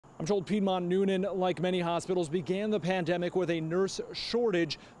I'm told Piedmont Noonan, like many hospitals, began the pandemic with a nurse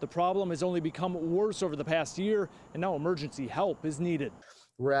shortage. The problem has only become worse over the past year, and now emergency help is needed.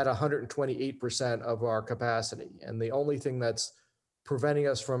 We're at 128% of our capacity, and the only thing that's preventing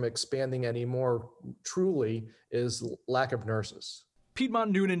us from expanding anymore truly is lack of nurses.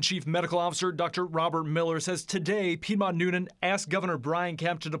 Piedmont Noonan Chief Medical Officer Dr. Robert Miller says today Piedmont Noonan asked Governor Brian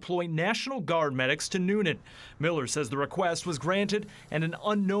Kemp to deploy National Guard medics to Noonan. Miller says the request was granted and an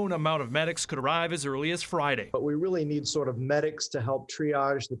unknown amount of medics could arrive as early as Friday. But we really need sort of medics to help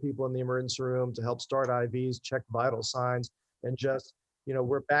triage the people in the emergency room, to help start IVs, check vital signs, and just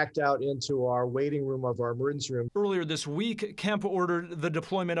we're backed out into our waiting room of our emergency room. Earlier this week, Kemp ordered the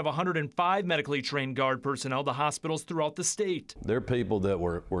deployment of 105 medically trained Guard personnel to hospitals throughout the state. There are people that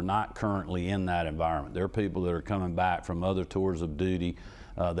were not currently in that environment. There are people that are coming back from other tours of duty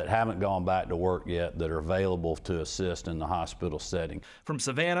that haven't gone back to work yet that are available to assist in the hospital setting. From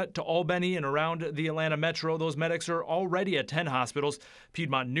Savannah to Albany and around the Atlanta metro, those medics are already at 10 hospitals.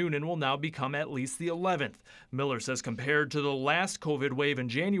 Piedmont Noonan will now become at least the 11th. Miller says compared to the last COVID wave in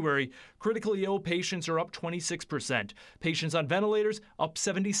January, critically ill patients are up 26%, patients on ventilators up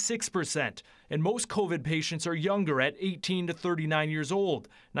 76%, and most COVID patients are younger at 18 to 39 years old.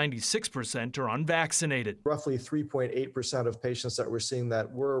 96% are unvaccinated. Roughly 3.8% of patients that we're seeing that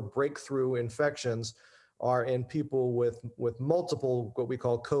were breakthrough infections are in people with multiple, what we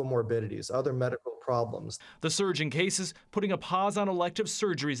call comorbidities, other medical problems. The surge in cases putting a pause on elective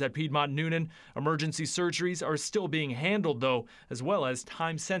surgeries at Piedmont Noonan. Emergency surgeries are still being handled, though, as well as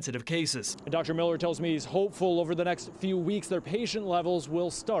time-sensitive cases. And Dr. Miller tells me he's hopeful over the next few weeks their patient levels will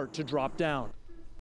start to drop down.